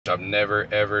I've never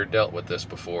ever dealt with this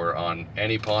before on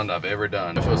any pond I've ever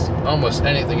done. If it was almost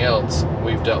anything else,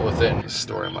 we've dealt with it. It's the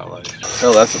story of my life.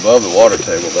 Hell, that's above the water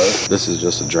table though. This is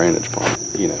just a drainage pond.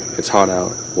 You know, it's hot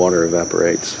out, water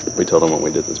evaporates. We told them when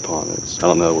we did this pond, I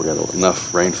don't know, we're getting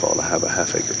enough rainfall to have a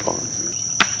half-acre pond.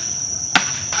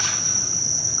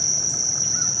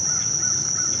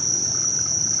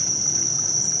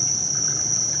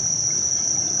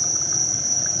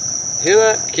 Hear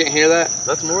that? You can't hear that?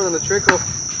 That's more than a trickle.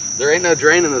 There ain't no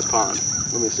drain in this pond.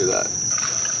 Let me see that.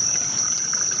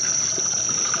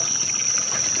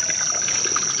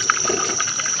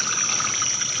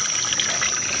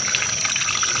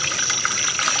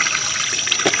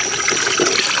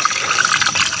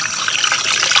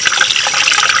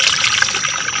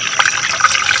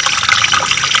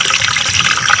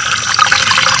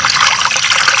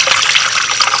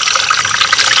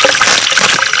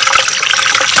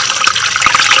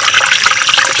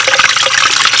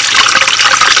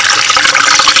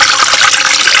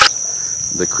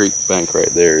 The creek bank right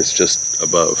there is just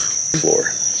above the floor,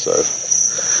 so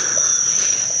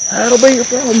that'll be your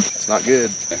problem. It's not good.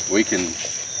 We can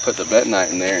put the bentonite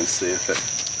in there and see if it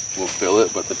will fill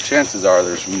it, but the chances are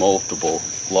there's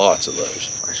lots of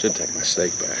those. I should take my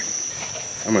stake back.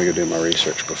 I'm gonna go do my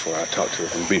research before I talk to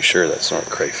it and be sure that's not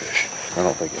crayfish. I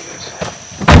don't think it is.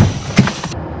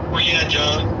 Where you at,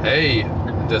 John? Hey.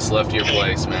 Just left your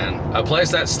place, man. I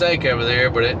placed that stake over there,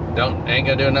 but it ain't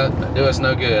gonna do us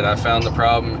no good. I found the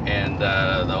problem, and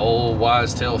the old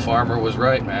wise-tail farmer was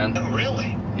right, man. Oh,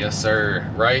 really? Yes,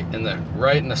 sir. Right in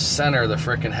the center of the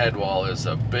frickin' head wall is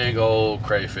a big old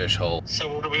crayfish hole.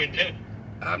 So what do we do?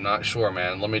 I'm not sure,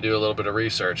 man. Let me do a little bit of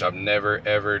research. I've never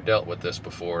ever dealt with this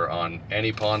before on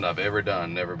any pond I've ever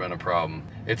done. Never been a problem.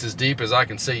 It's as deep as I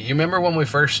can see. You remember when we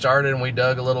first started and we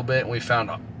dug a little bit and we found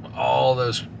all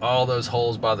those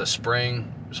holes by the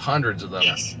spring? There's hundreds of them.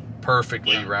 Yes.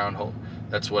 Perfectly round hole.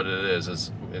 That's what it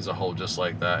is a hole just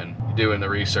like that. And doing the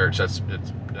research,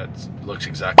 that looks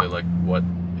exactly like what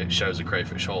it shows a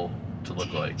crayfish hole to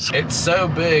look like. It's so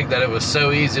big that it was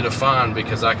so easy to find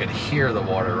because I could hear the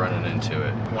water running into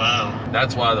it. Wow.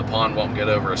 That's why the pond won't get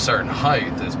over a certain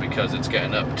height, is because it's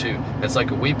getting up to, it's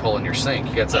like a weep hole in your sink.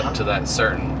 It gets up to that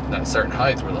certain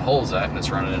height where the hole's at, and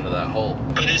it's running into that hole.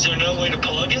 But is there no way to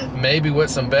plug it? Maybe with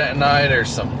some bentonite or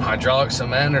some hydraulic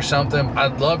cement or something.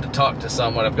 I'd love to talk to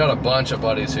someone. I've got a bunch of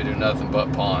buddies who do nothing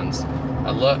but ponds.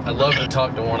 I'd love to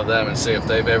talk to one of them and see if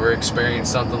they've ever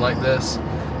experienced something like this.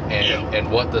 And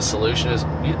what the solution is.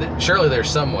 Surely there's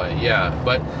some way, yeah.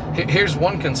 But here's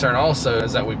one concern also,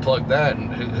 is that we plug that, and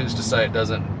who's to say it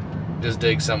doesn't just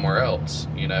dig somewhere else,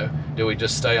 you know? Do we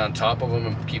just stay on top of them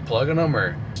and keep plugging them,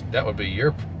 or that would be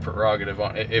your prerogative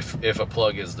on if a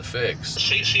plug is the fix?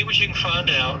 See what you can find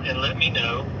out and let me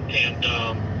know, and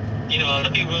you know,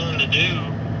 I'd be willing to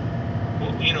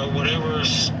do, you know, whatever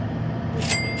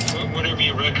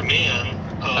you recommend.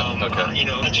 Okay. You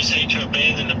know, I just hate to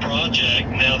abandon the project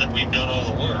now that we've done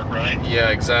all the work, right? Yeah,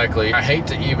 exactly. I hate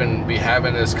to even be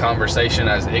having this conversation,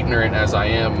 as ignorant as I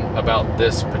am about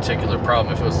this particular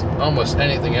problem. If it was almost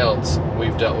anything else,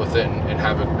 we've dealt with it and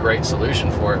have a great solution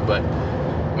for it. But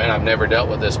man, I've never dealt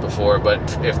with this before. But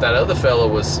if that other fellow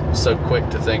was so quick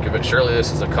to think of it, surely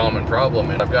this is a common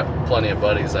problem. And I've got plenty of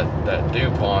buddies that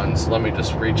do ponds. Let me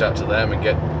just reach out to them and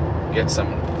get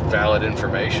some valid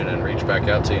information and reach back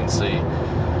out to you and see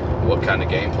what kind of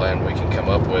game plan we can come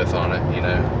up with on it, you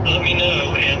know. Let me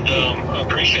know, and I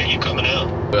appreciate you coming out.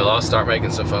 Well, I'll start making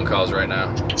some phone calls right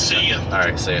now. See ya. All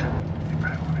right, see ya.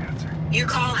 Your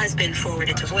call has been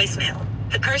forwarded to voicemail.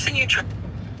 The person you're trying...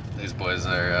 These boys,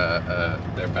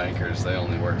 they're bankers. They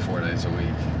only work 4 days a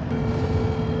week.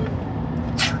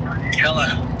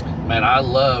 Hello. Man, I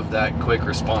love that quick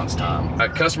response time. A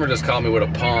customer just called me with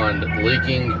a pond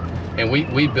leaking, and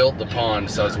we built the pond,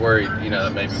 so I was worried, you know,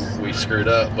 that maybe we screwed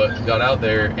up, but got out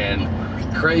there and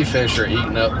crayfish are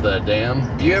eating up the dam.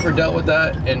 Have you ever dealt with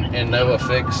that and know a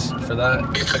fix for that?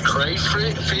 It's a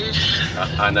crayfish?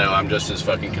 I know, I'm just as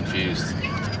fucking confused.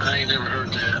 I ain't never heard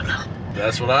that.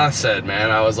 That's what I said, man.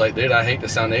 I was like, dude, I hate to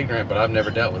sound ignorant, but I've never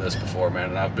dealt with this before, man,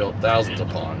 and I've built thousands of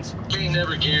ponds. You ain't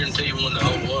never guarantee when the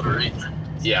whole water either.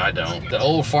 Yeah, I don't. The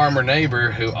old farmer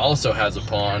neighbor who also has a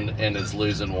pond and is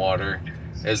losing water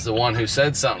is the one who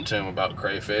said something to him about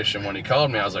crayfish, and when he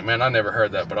called me, I was like, man, I never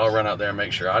heard that, but I'll run out there and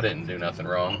make sure I didn't do nothing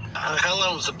wrong. How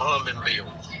long has the pond been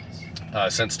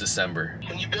built? Since December.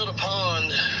 When you build a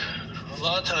pond, a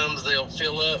lot of times they'll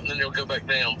fill up and then they'll go back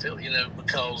down, you know,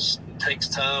 because it takes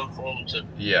time for them to...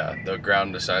 Yeah, the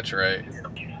ground to saturate.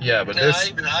 Yeah, but now,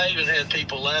 this... I even had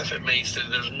people laugh at me, said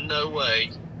there's no way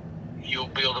you'll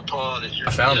build a pond.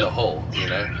 I found the hole, you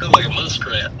know. Looks like a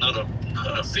muskrat, not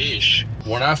a fish.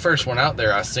 When I first went out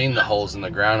there, I seen the holes in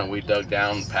the ground, and we dug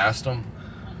down past them.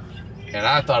 And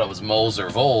I thought it was moles or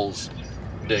voles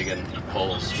digging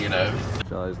holes, you know.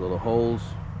 All these little holes.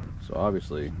 So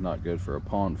obviously not good for a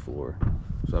pond floor.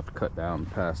 So I have to cut down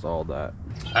past all that.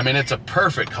 I mean, it's a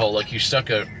perfect hole. Like you stuck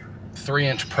a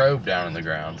 3-inch probe down in the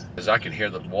ground, because I could hear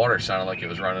the water sounded like it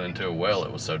was running into a well.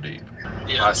 It was so deep.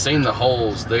 Yeah. I seen the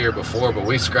holes there before, but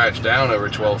we scratched down over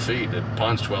 12 feet. The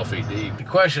pond's 12 feet deep. The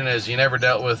question is, you never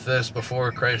dealt with this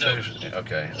before, crayfish? No.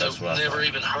 Okay, that's what I never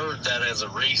even heard that as a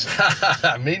reason.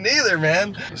 Me neither,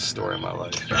 man. It's a story of my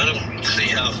life. I don't see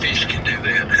how a fish can do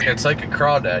that. It's like a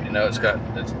crawdad, you know. It's got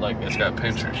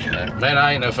pinchers, you know. Man,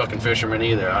 I ain't no fucking fisherman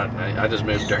either. I just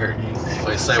moved dirt. What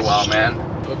do you say, wild man?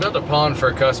 We built a pond for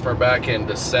a customer back in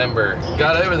December.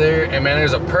 Got over there, and man,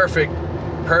 there's a perfect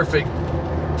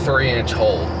 3-inch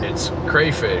hole. It's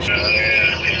crayfish.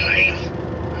 Yeah.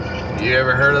 You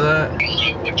ever heard of that? I don't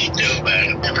know what you do about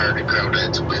it. I've heard of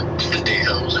crawdads with dig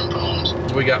holes in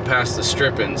ponds. We got past the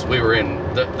strippings. We were in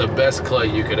the best clay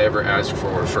you could ever ask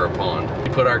for a pond. We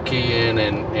put our key in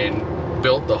and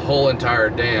built the whole entire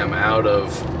dam out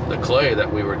of the clay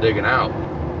that we were digging out.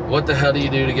 What the hell do you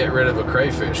do to get rid of a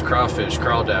crayfish, crawfish,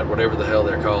 crawdad, whatever the hell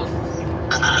they're called?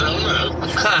 I don't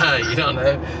know. You don't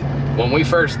know? When we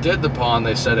first did the pond,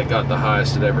 they said it got the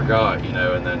highest it ever got, you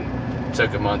know, and then it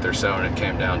took a month or so and it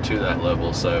came down to that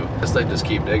level. So I guess they just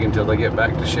keep digging until they get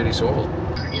back to shitty soil.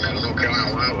 You know, the North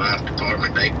Carolina Wildlife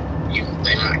Department, they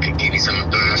might could give you some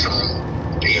advice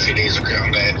on if it is a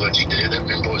crawdad, what you do.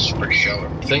 Them boys is pretty sharp.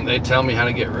 You think they tell me how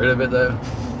to get rid of it though?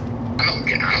 I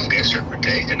don't guess they're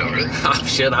protected, are they? Oh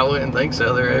shit, I wouldn't think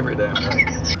so. They're every damn day.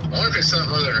 I wonder if it's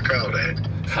something other than a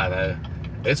crawdad. I know.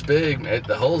 It's big.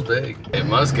 The hole's big. It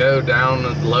must go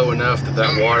down low enough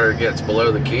that water gets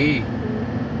below the key.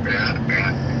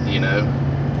 Right. You know,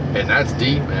 and that's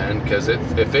deep, man. Because if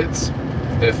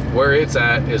where it's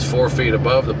at is 4 feet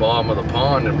above the bottom of the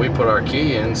pond, and we put our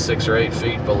key in 6 or 8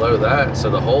 feet below that,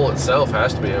 so the hole itself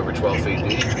has to be over 12 feet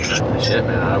deep. Shit,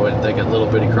 man, I wouldn't think a little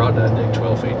bitty crawdad dig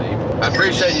 12 feet deep. I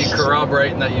appreciate you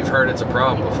corroborating that you've heard it's a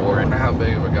problem before. I wonder how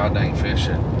big of a goddamn fish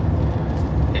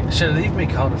should it even be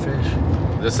called a fish?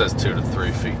 This says 2 to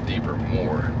 3 feet deep or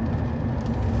more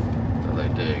that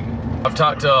they dig. I've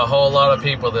talked to a whole lot of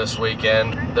people this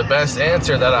weekend. The best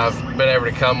answer that I've been able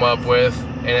to come up with,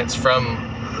 and it's from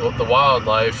the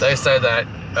wildlife, they say that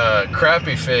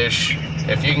crappie fish,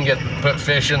 if you can put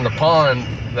fish in the pond,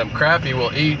 them crappie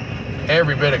will eat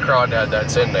every bit of crawdad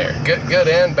that's in there. Good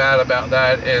and bad about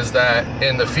that is that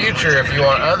in the future, if you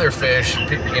want other fish,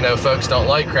 you know, folks don't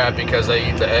like crappie because they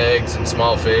eat the eggs and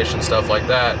small fish and stuff like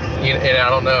that. And I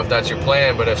don't know if that's your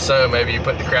plan, but if so, maybe you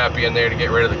put the crappie in there to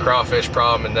get rid of the crawfish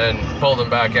problem and then pull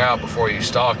them back out before you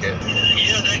stock it.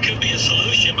 Yeah, that could be a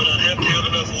solution, but I'd have to have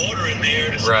enough water in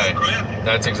there to stock crappie.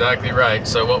 That's exactly right.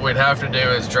 So what we'd have to do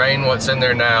is drain what's in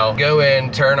there now, go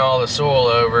in, turn all the soil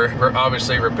over,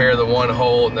 obviously repair the one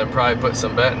hole, and then probably put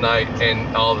some bentonite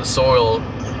in all the soil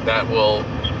that will,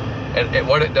 and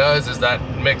what it does is that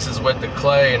mixes with the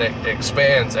clay and it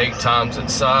expands 8 times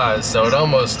its size. So it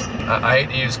almost, I hate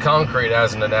to use concrete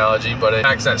as an analogy, but it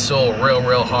packs that soil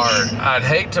real hard. I'd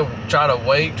hate to try to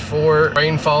wait for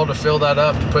rainfall to fill that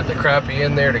up to put the crappie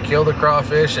in there to kill the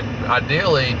crawfish. And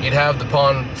ideally, you'd have the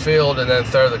pond filled and then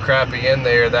throw the crappie in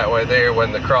there. That way there,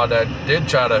 when the crawdad did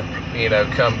try to, you know,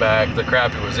 come back, the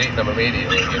crappie was eating them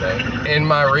immediately, you know. In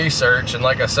my research, and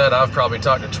like I said, I've probably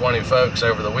talked to 20 folks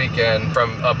over the weekend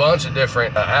from a bunch of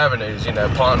different avenues, you know,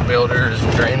 pond builders,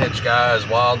 drainage guys,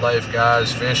 wildlife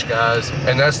guys, fish guys,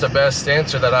 and that's the best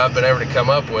answer that I've been able to come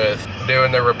up with.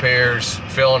 Doing the repairs,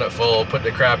 filling it full, put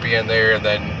the crappie in there, and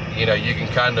then, you know, you can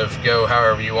kind of go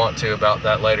however you want to about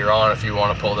that later on if you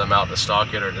want to pull them out to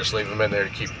stock it or just leave them in there to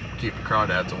keep the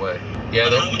crawdads away. Yeah,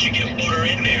 how would you get water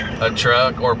in there? A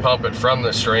truck or pump it from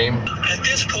the stream. At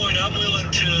this point, I'm willing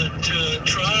to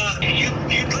try.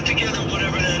 You put together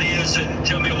whatever that is and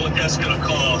tell me what that's going to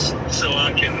cost so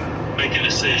I can make a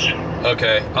decision.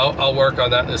 Okay, I'll work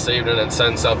on that this evening and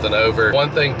send something over.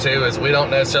 One thing too is we don't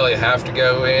necessarily have to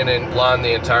go in and line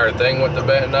the entire thing with the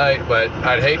bentonite, but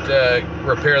I'd hate to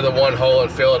repair the one hole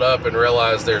and fill it up and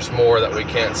realize there's more that we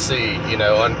can't see, you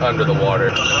know, under the water.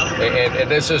 And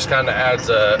this just kind of adds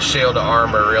a shield of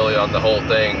armor really on the whole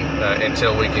thing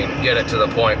until we can get it to the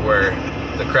point where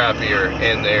the crappie are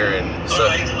in there. And so, all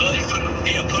right,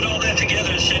 well, put all that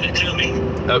together and send it to me.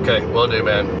 Okay, will do,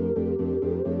 man.